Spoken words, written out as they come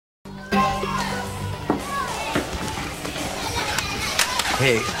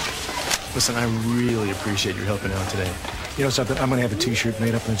Hey, listen, I really appreciate your helping out today. You know something? I'm going to have a T-shirt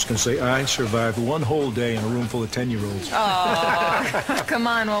made up and it's going to say, I survived one whole day in a room full of 10-year-olds. Oh, come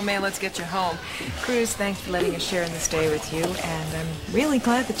on, old man, let's get you home. Cruz, thanks for letting us share in this day with you, and I'm really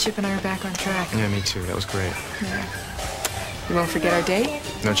glad that Chip and I are back on track. Yeah, me too. That was great. Yeah. You won't forget our date?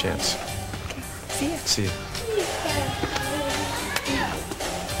 No chance. Okay. See ya. See ya.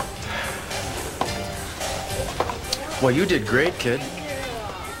 Well, you did great, kid.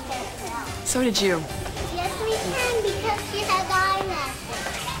 So did you. Yes, we can, because she has eyelashes.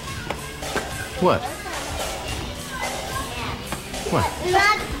 What? What?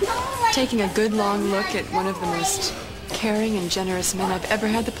 Taking a good long look at one of the most caring and generous men I've ever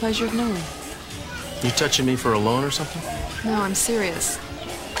had the pleasure of knowing. You touching me for a loan or something? No, I'm serious.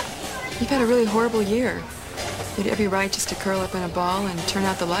 You've had a really horrible year. You had every right just to curl up in a ball and turn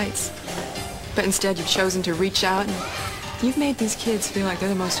out the lights. But instead you've chosen to reach out and you've made these kids feel like they're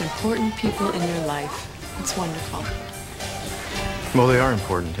the most important people in your life. It's wonderful. Well, they are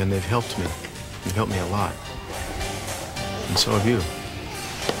important, and they've helped me. They've helped me a lot. And so have you.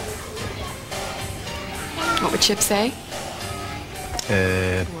 What would Chip say?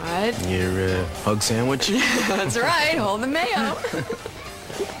 What? Your hug sandwich? That's right. Hold the mayo.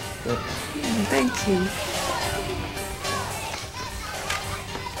 Thank you.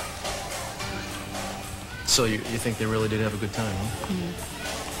 So you think they really did have a good time, huh?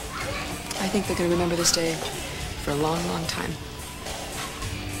 I think they're going to remember this day for a long, long time.